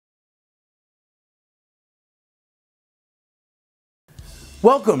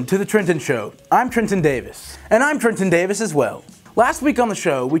Welcome to the Trenton Show. I'm Trenton Davis. And I'm Trenton Davis as well. Last week on the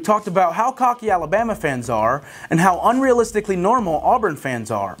show, we talked about how cocky Alabama fans are and how unrealistically normal Auburn fans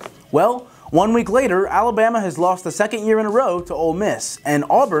are. Well, 1 week later, Alabama has lost the second year in a row to Ole Miss, and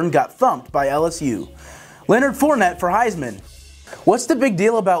Auburn got thumped by LSU. Leonard Fournette for Heisman. What's the big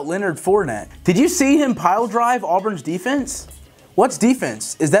deal about Leonard Fournette? Did you see him pile drive Auburn's defense? What's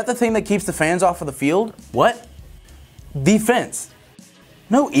defense? Is that the thing that keeps the fans off of the field? What? Defense.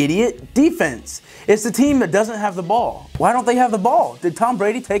 No, idiot. Defense. It's the team that doesn't have the ball. Why don't they have the ball? Did Tom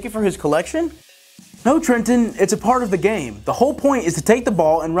Brady take it for his collection? No, Trenton, it's a part of the game. The whole point is to take the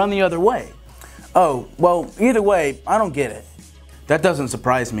ball and run the other way. Oh, well, either way, I don't get it. That doesn't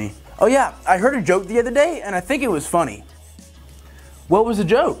surprise me. Oh yeah, I heard a joke the other day and I think it was funny. What was the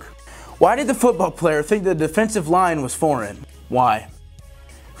joke? Why did the football player think the defensive line was foreign? Why?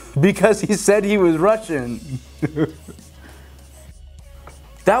 Because he said he was Russian.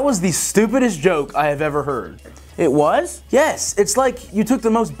 That was the stupidest joke I have ever heard. It was? Yes, it's like you took the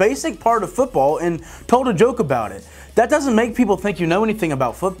most basic part of football and told a joke about it. That doesn't make people think you know anything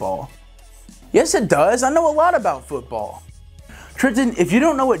about football. Yes, it does. I know a lot about football. Trenton, if you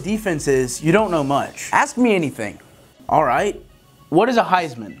don't know what defense is, you don't know much. Ask me anything. All right. What is a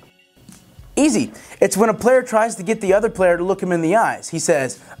Heisman? Easy. It's when a player tries to get the other player to look him in the eyes. He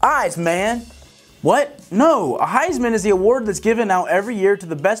says, "Eyes, man." What? No, a Heisman is the award that's given out every year to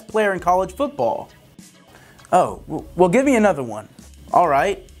the best player in college football. Oh, well, give me another one. All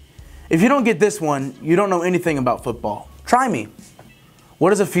right. If you don't get this one, you don't know anything about football. Try me.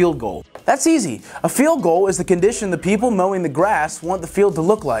 What is a field goal? That's easy. A field goal is the condition the people mowing the grass want the field to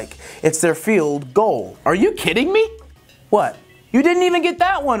look like. It's their field goal. Are you kidding me? What? You didn't even get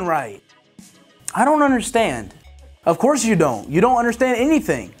that one right. I don't understand. Of course you don't. You don't understand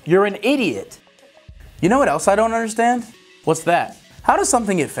anything. You're an idiot. You know what else I don't understand? What's that? How does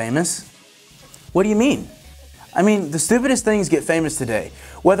something get famous? What do you mean? I mean, the stupidest things get famous today.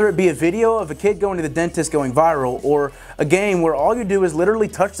 Whether it be a video of a kid going to the dentist going viral, or a game where all you do is literally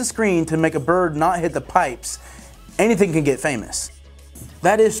touch the screen to make a bird not hit the pipes, anything can get famous.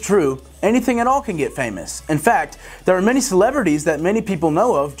 That is true. Anything at all can get famous. In fact, there are many celebrities that many people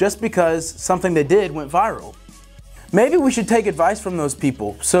know of just because something they did went viral. Maybe we should take advice from those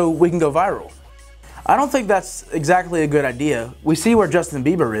people so we can go viral. I don't think that's exactly a good idea. We see where Justin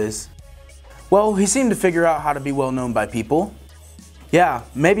Bieber is. Well, he seemed to figure out how to be well known by people. Yeah,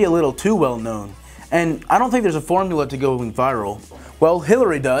 maybe a little too well known. And I don't think there's a formula to going viral. Well,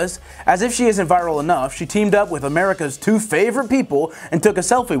 Hilary does. As if she isn't viral enough, she teamed up with America's two favorite people and took a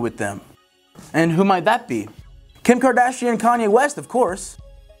selfie with them. And who might that be? Kim Kardashian and Kanye West, of course.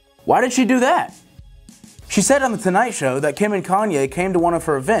 Why did she do that? She said on The Tonight Show that Kim and Kanye came to one of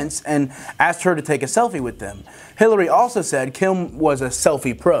her events and asked her to take a selfie with them. Hilary also said Kim was a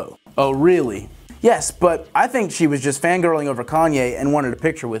selfie pro. Oh, really? Yes, but I think she was just fangirling over Kanye and wanted a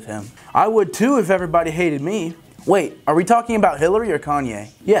picture with him. I would too if everybody hated me. Wait, are we talking about Hilary or Kanye?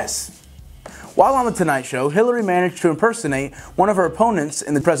 Yes. While on The Tonight Show, Hilary managed to impersonate one of her opponents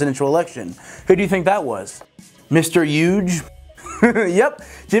in the presidential election. Who do you think that was? Mr. Huge? Yep,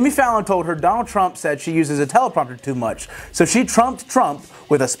 Jimmy Fallon told her Donald Trump said she uses a teleprompter too much, so she trumped Trump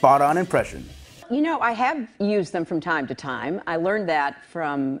with a spot-on impression. You know, I have used them from time to time. I learned that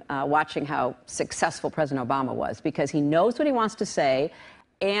from watching how successful President Obama was, because he knows what he wants to say,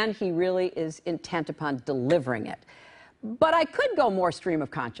 and he really is intent upon delivering it. But I could go more stream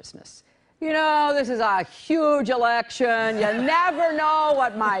of consciousness. You know, this is a huge election. You never know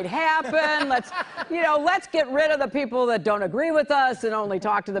what might happen. Let's get rid of the people that don't agree with us and only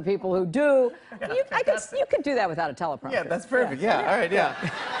talk to the people who do. You could do that without a teleprompter. Yeah, that's perfect. Yeah. All right, yeah.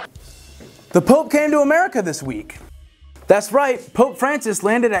 The Pope came to America this week. That's right, Pope Francis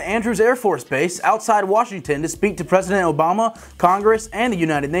landed at Andrews Air Force Base outside Washington to speak to President Obama, Congress, and the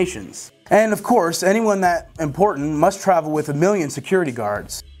United Nations. And of course, anyone that important must travel with 1 million security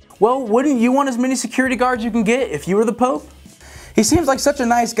guards. Well, wouldn't you want as many security guards you can get if you were the Pope? He seems like such a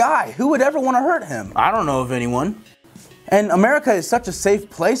nice guy. Who would ever want to hurt him? I don't know of anyone. And America is such a safe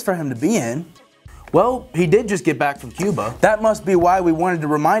place for him to be in. Well, he did just get back from Cuba. That must be why we wanted to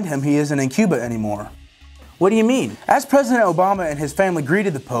remind him he isn't in Cuba anymore. What do you mean? As President Obama and his family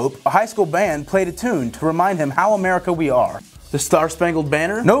greeted the Pope, a high school band played a tune to remind him how America we are. The Star-Spangled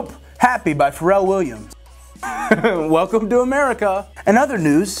Banner? Nope. Happy by Pharrell Williams. Welcome to America. In other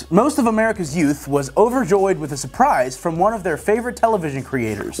news, most of America's youth was overjoyed with a surprise from one of their favorite television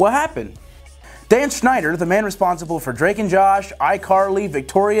creators. What happened? Dan Schneider, the man responsible for Drake and Josh, iCarly,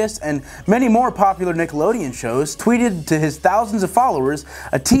 Victorious, and many more popular Nickelodeon shows, tweeted to his thousands of followers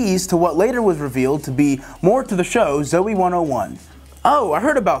a tease to what later was revealed to be more to the show Zoey 101. Oh, I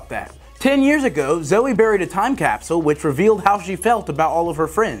heard about that. 10 years ago, Zoey buried a time capsule which revealed how she felt about all of her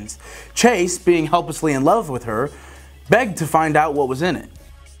friends. Chase, being helplessly in love with her, begged to find out what was in it.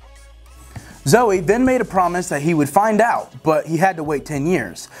 Zoey then made a promise that he would find out, but he had to wait 10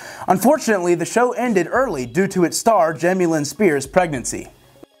 years. Unfortunately, the show ended early due to its star, Jamie Lynn Spears' pregnancy.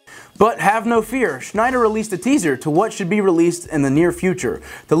 But have no fear, Schneider released a teaser to what should be released in the near future.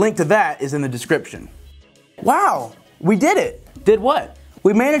 The link to that is in the description. Wow, we did it! Did what?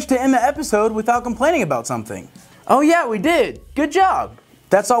 We managed to end the episode without complaining about something. Oh yeah, we did! Good job!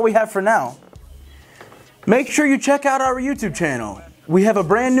 That's all we have for now. Make sure you check out our YouTube channel. We have a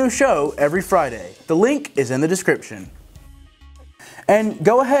brand new show every Friday. The link is in the description. And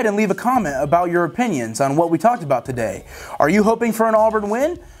go ahead and leave a comment about your opinions on what we talked about today. Are you hoping for an Auburn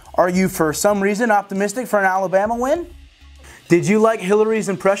win? Are you for some reason optimistic for an Alabama win? Did you like Hilary's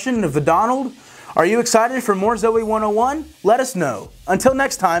impression of the Donald? Are you excited for more Zoey 101? Let us know. Until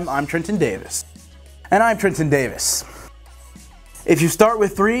next time, I'm Trenton Davis. And I'm Trenton Davis. If you start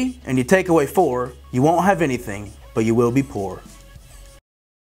with 3 and you take away 4, you won't have anything, but you will be poor.